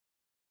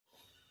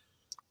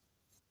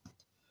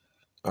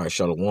All right,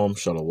 shalom,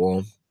 shalom. I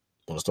want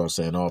to start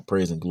saying all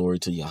praise and glory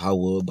to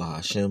Yahweh,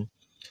 Bahashem,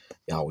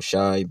 Yahweh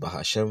Shai,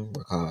 Bahashem,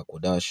 Rakah,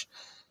 Kodash.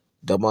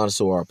 Double honors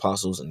to our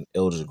apostles and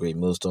elders of Great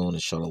Millstone,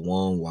 and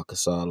shalom,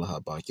 Wakasah,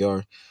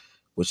 Lahabakyar,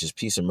 which is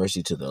peace and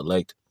mercy to the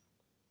elect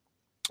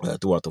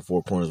throughout the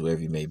four corners,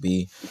 wherever you may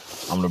be.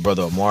 I'm the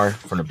brother Amar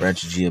from the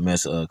branch of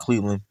GMS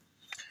Cleveland.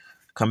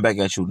 Come back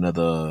at you with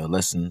another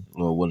lesson.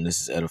 Lord willing,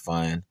 this is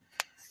edifying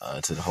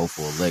to the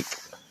hopeful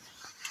elect.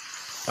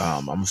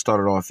 I'm going to start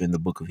it off in the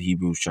book of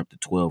Hebrews, chapter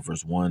 12,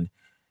 verse 1.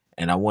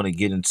 And I want to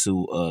get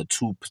into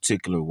two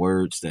particular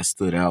words that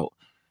stood out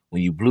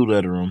when you blue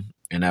letter them.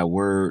 And that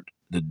word,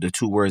 the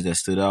two words that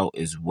stood out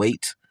is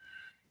wait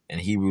in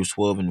Hebrews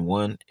 12 and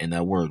 1, and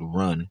that word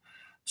run.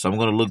 So I'm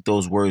going to look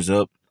those words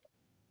up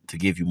to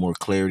give you more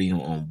clarity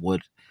on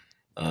what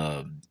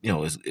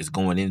is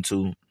going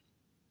into.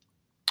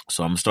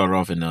 So I'm going to start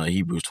off in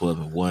Hebrews 12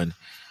 and 1.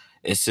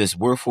 It says,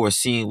 wherefore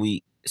seeing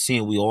we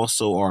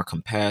also are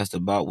compassed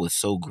about with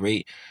so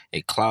great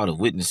a cloud of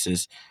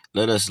witnesses,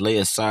 let us lay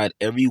aside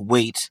every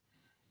weight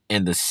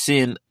and the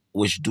sin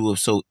which doeth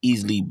so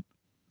easily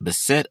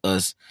beset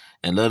us,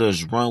 and let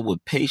us run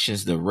with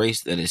patience the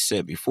race that is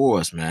set before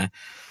us, man.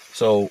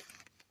 So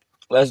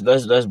let's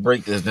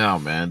break this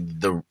down, man.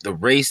 The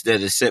race that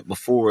is set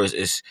before us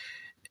is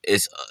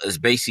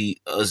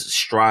basically us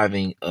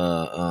striving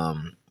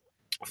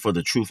for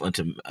the truth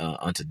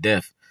unto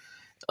death.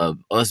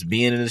 Us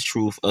being in this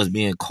truth, us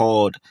being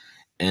called,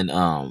 and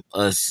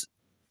us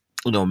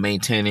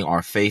maintaining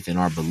our faith and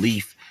our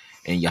belief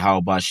in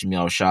Yahweh Bashim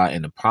Yahushua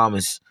and the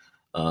promise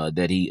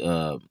that he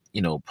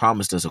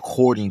promised us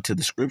according to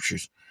the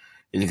scriptures.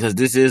 Because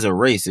this is a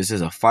race, this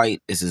is a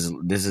fight, this is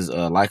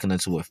likened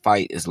to a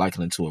fight, it's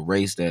likened to a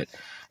race that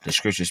the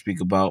scriptures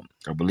speak about.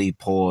 I believe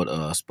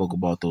Paul spoke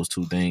about those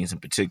two things in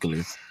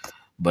particular.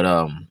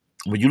 But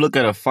when you look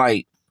at a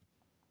fight,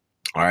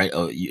 all right,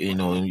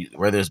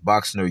 whether it's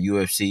boxing or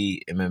UFC,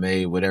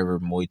 MMA, whatever,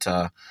 Muay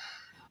Thai,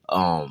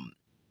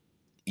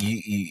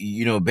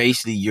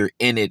 basically you're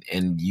in it,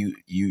 and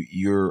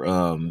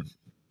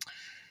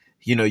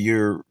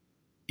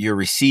you're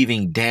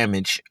receiving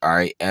damage, all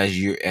right, as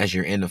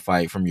you're in the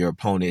fight from your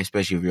opponent,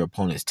 especially if your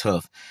opponent is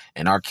tough.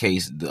 In our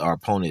case, our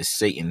opponent is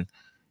Satan,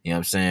 you know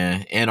what I'm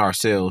saying, and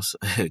ourselves,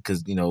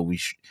 because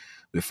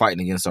we're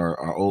fighting against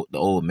the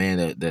old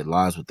man that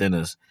lies within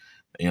us,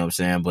 you know what I'm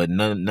saying. But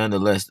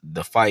nonetheless,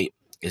 the fight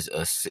is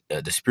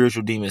the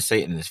spiritual demon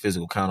Satan and his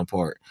physical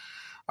counterpart,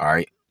 all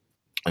right.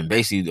 And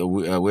basically,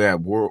 we're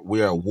at war.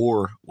 We're at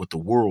war with the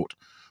world,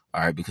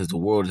 all right, because the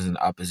world is in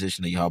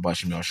opposition to Yahweh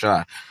Shem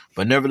Shai.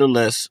 But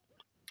nevertheless,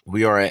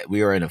 we are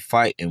in a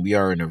fight, and we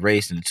are in a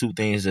race. And the two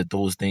things that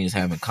those things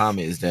have in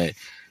common is that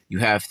you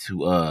have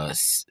to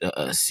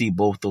see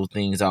both those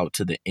things out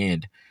to the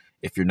end.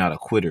 If you're not a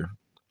quitter,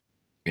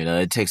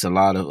 it takes a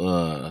lot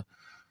of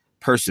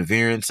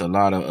perseverance, a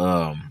lot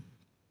of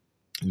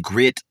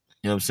grit,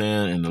 you know what I'm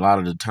saying, and a lot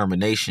of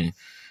determination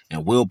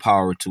and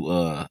willpower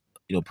to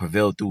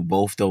prevail through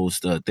both those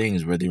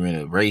things, whether you're in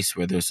a race,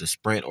 whether it's a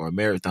sprint or a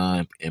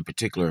marathon, in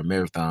particular a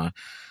marathon,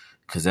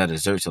 because that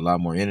exerts a lot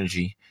more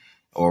energy,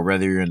 or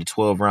whether you're in a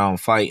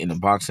 12-round fight in a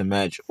boxing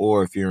match,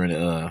 or if you're in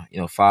a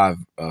 5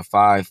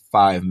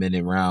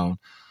 minute round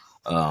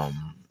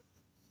um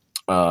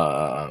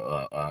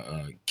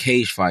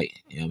cage fight,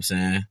 you know what I'm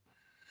saying.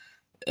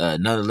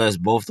 Nonetheless,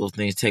 both those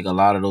things take a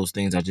lot of those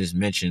things I just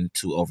mentioned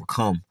to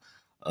overcome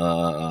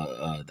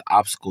the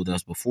obstacle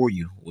that's before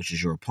you, which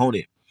is your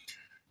opponent.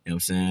 You know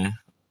what I'm saying?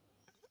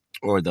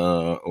 Or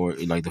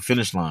like the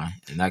finish line.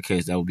 In that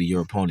case, that would be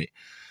your opponent.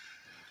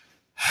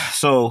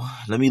 So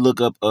let me look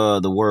up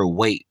the word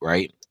weight,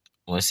 right?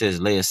 When it says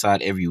lay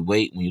aside every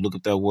weight, when you look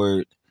up that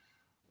word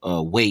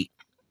weight,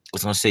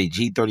 it's gonna say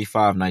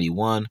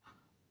G3591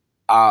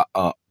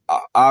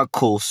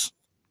 Akos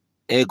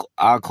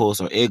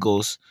Akos or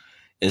Egos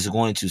is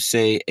going to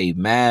say a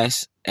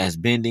mass as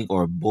bending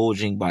or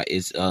bulging by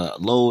its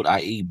load,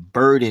 i.e.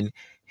 burden,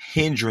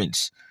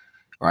 hindrance,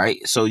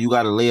 right? So you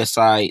got to lay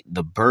aside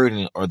the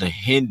burden or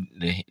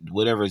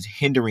whatever is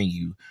hindering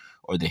you,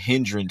 or the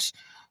hindrance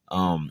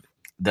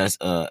that's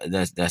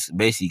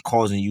basically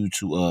causing you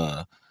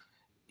to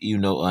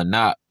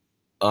not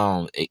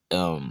um e-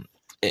 um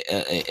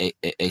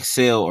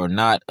excel, or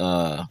not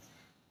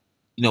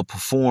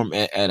perform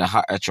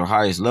at your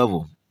highest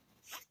level.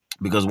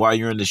 Because while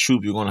you're in the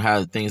troop, you're gonna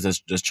have things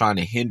that's trying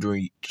to hinder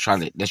you, try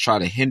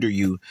to hinder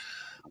you,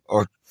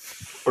 or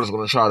it's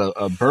gonna try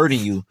to burden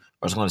you,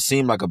 or it's gonna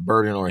seem like a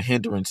burden or a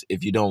hindrance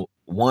if you don't,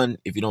 one,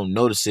 if you don't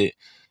notice it,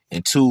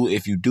 and two,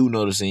 if you do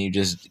notice it, and you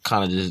just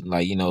kind of just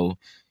like you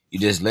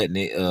just letting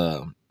it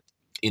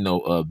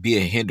be a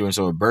hindrance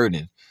or a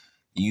burden.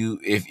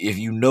 If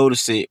you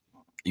notice it,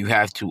 you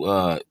have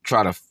to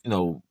try to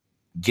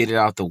get it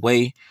out the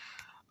way,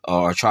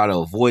 or try to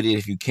avoid it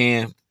if you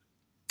can,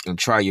 and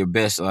try your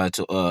best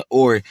to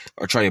or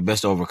try your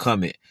best to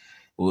overcome it.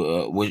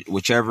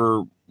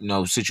 Whichever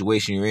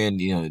situation you're in,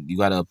 you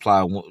got to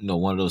apply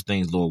one of those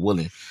things, Lord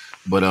willing.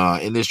 But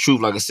in this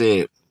truth, like I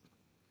said,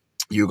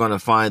 you're gonna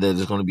find that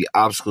there's gonna be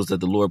obstacles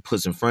that the Lord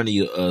puts in front of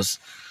us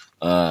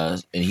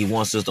and he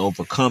wants us to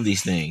overcome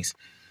these things.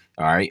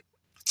 All right,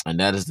 and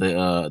that is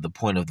the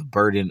point of the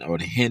burden or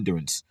the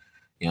hindrance.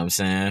 You know what I'm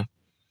saying?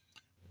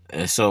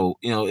 And so,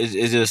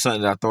 it's just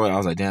something that I thought. I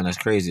was like, damn, that's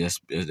crazy.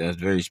 That's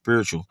very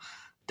spiritual.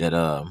 That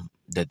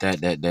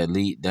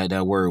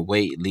word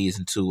weight leads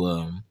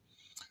into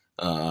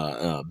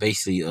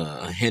basically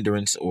a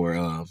hindrance or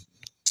a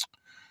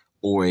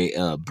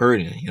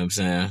burden. You know what I'm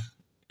saying?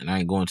 And I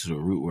ain't going to the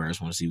root word. I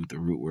just want to see what the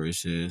root word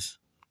says.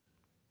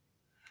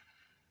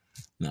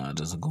 No, it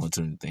doesn't go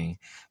into anything.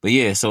 But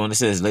yeah, so when it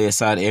says lay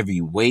aside every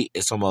weight,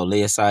 it's talking about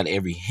lay aside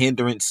every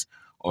hindrance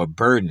or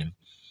burden.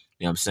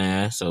 You know what I'm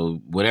saying?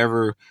 So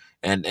whatever,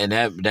 and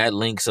that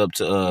links up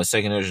to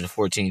 2nd Ezra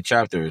 14th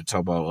chapter.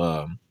 Talk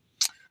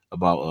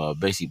about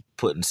basically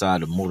putting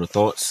aside the mortal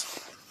thoughts.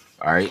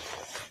 All right.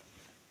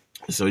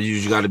 So you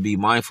just got to be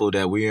mindful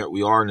that we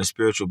are in a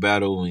spiritual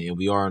battle and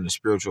we are in a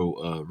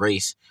spiritual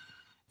race,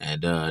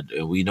 and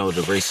we know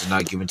the race is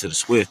not given to the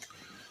swift.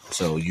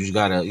 So you just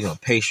gotta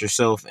pace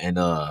yourself and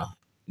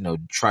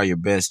try your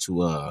best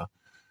to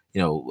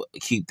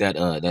keep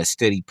that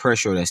steady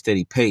pressure, that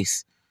steady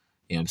pace.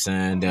 You know what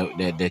I'm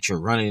saying? That you're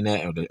running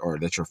at or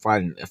that you're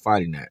fighting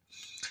that.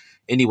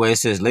 Anyway, it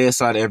says lay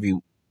aside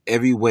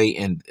every weight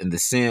and the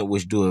sin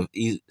which doeth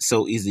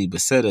so easily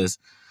beset us,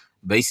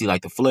 basically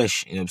like the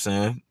flesh. You know what I'm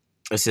saying?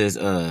 It says,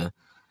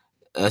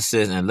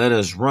 and let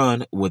us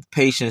run with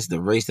patience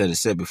the race that is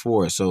set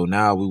before us. So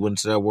now we went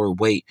to that word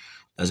wait.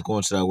 Let's go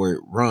into that word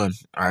run.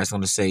 All right, it's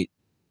going to say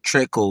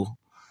trickle.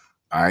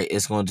 All right,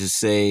 it's going to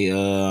say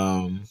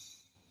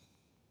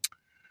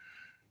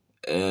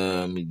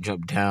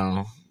jump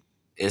down.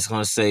 It's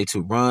going to say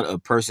to run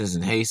of persons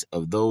in haste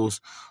of those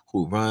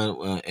who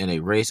run in a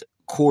race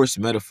course,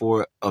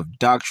 metaphor of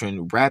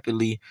doctrine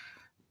rapidly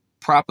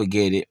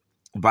propagated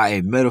by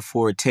a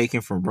metaphor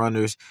taken from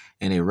runners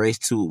in a race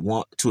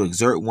to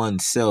exert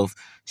oneself,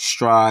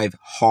 strive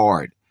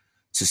hard,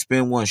 to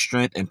spend one's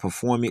strength in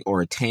performing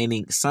or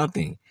attaining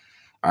something.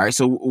 All right.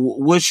 So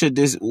what should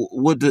those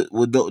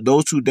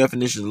two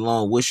definitions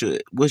alone? What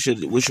should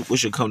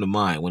come to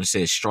mind when it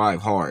says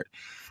strive hard?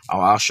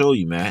 I'll show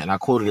you, man. And I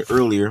quoted it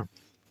earlier,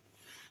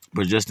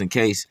 but just in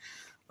case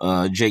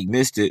Jake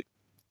missed it.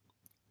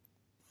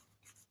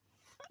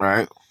 All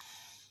right.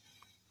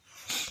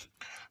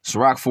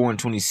 Sirach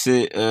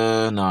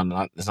 4:26.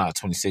 No, it's not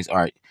 26. All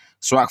right.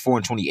 Sirach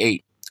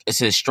 4:28. It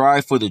says,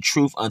 strive for the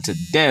truth unto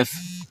death.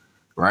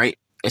 Right.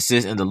 It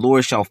says, and the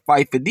Lord shall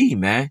fight for thee,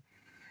 man.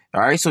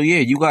 All right. So yeah,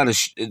 you gotta.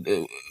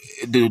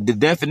 The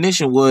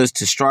definition was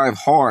to strive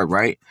hard,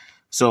 right?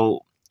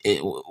 So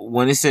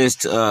when it says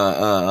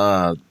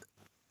to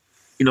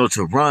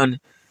run,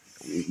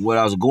 what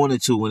I was going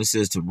into when it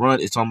says to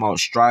run, it's talking about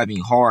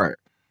striving hard.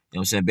 You know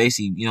what I'm saying?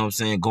 Basically, you know what I'm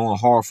saying, going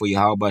hard for you.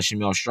 How about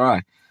Shemel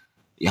Shai?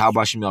 How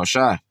about Shemel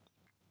Shai?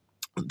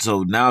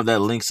 So now that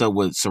links up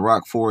with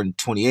Sirach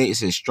 4:28. It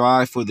says,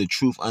 strive for the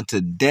truth unto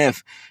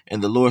death,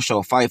 and the Lord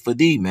shall fight for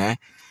thee, man.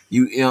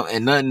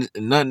 And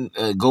nothing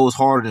goes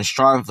harder than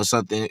striving for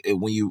something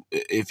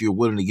if you're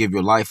willing to give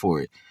your life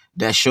for it.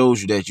 That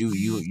shows you that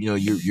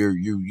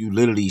you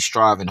literally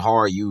striving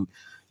hard. You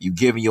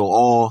giving your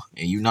all,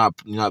 and you're not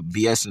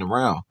BSing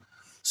around.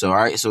 So all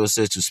right, so it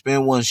says to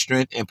spend one's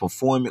strength in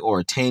performing or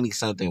attaining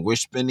something. We're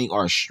spending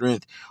our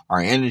strength, our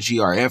energy,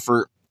 our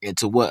effort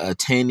into what?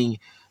 Attaining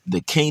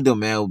the kingdom,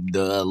 man.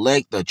 The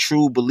elect, the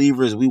true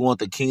believers, we want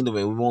the kingdom,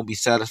 and we won't be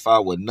satisfied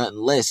with nothing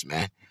less,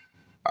 man.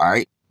 All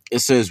right. It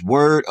says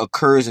word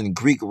occurs in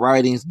Greek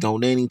writings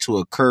donating to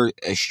occur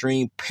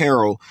extreme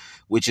peril,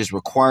 which it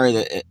requires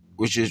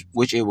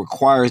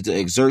the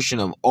exertion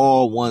of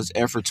all one's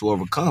effort to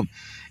overcome.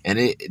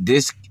 And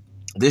this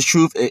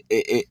truth,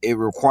 it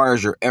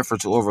requires your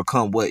effort to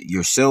overcome what?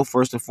 Yourself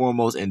first and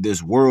foremost, in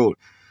this world.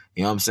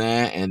 You know what I'm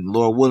saying? And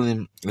Lord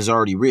willing, it's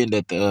already written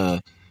that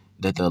the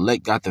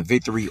elect got the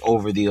victory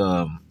over the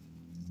Lord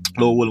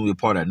willing, we're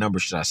part of that number,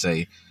 should I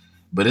say.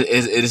 But it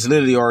is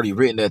literally already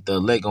written that the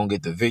elect gonna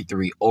get the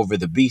victory over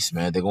the beast,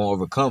 man. They're gonna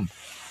overcome.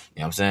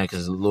 You know what I'm saying?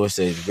 Because the Lord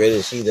says, greater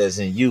is he that's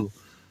in you.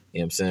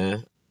 You know what I'm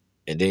saying?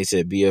 And then he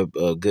said, be a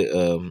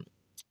good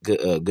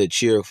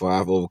cheer, for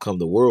I've overcome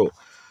the world.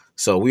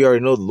 So we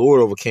already know the Lord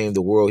overcame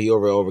the world. He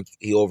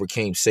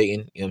overcame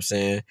Satan. You know what I'm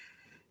saying?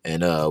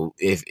 And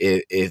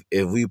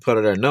if we put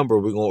out our number,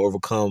 we're gonna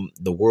overcome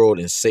the world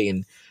and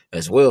Satan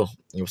as well.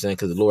 You know what I'm saying?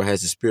 Because the Lord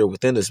has the spirit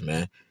within us,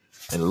 man.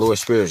 And the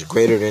Lord's spirit is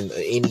greater than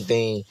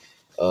anything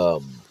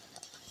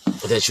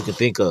that you can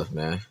think of,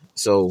 man.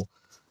 So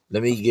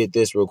let me get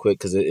this real quick,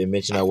 because it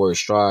mentioned that word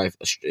strive.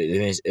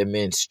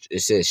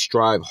 It says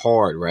strive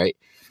hard, right?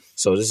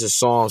 So this is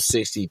Psalm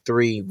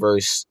 63,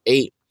 verse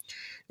 8.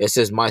 It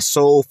says, my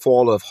soul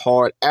falleth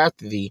hard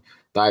after thee,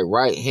 thy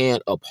right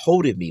hand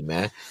upholdeth me,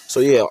 man. So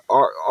yeah,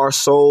 our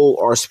soul,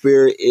 our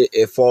spirit,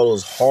 it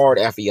follows hard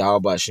after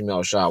Yahweh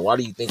Shemel Shah. Why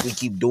do you think we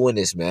keep doing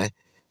this, man?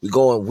 We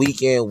going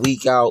week in,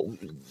 week out,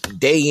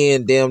 day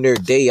in, damn near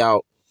day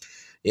out.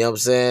 You know what I'm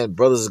saying?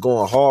 Brothers is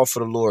going hard for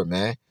the Lord,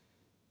 man.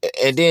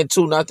 And then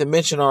too, not to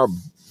mention our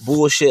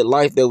bullshit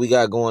life that we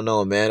got going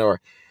on, man. Or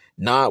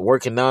not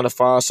working 9 to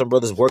 5. Some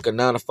brothers working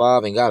 9 to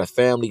 5 and got a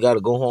family, got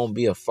to go home,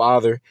 be a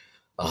father,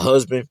 a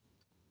husband.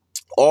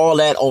 All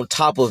that on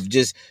top of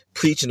just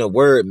preaching the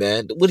word,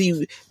 man. What do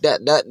you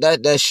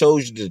that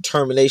shows you the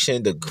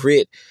determination, the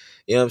grit,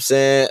 you know what I'm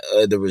saying?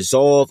 The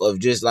resolve of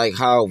just like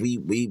how we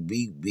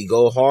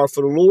go hard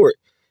for the Lord.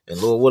 And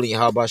Lord willing,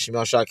 how about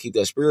Shemal Shah keep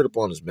that spirit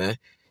upon us, man?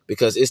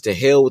 Because it's to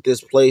hell with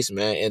this place,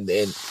 man, and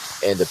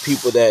the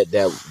people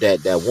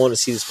that want to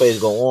see this place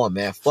go on,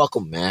 man. Fuck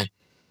them, man.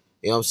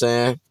 You know what I'm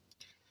saying?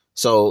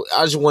 So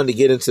I just wanted to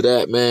get into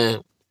that,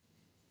 man.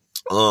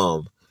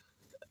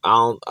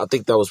 I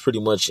think that was pretty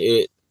much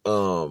it.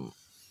 I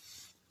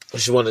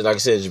just wanted, like I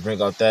said, just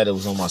bring out that. It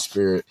was on my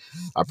spirit.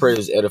 I pray it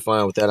was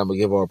edifying. With that, I'm going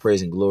to give all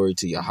praise and glory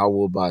to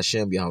Yahweh, by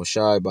Hashem, Yahweh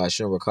Shai, by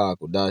Hashem, Rakah,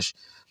 Kodash.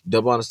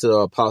 Double honors to the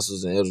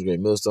apostles and elders, great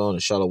millstone,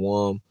 and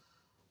Shalom,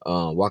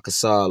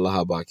 Wakasah,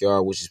 Allah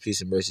Bakyar, which is peace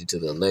and mercy to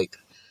the elect.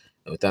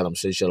 And with that, I'm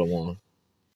saying Shalom.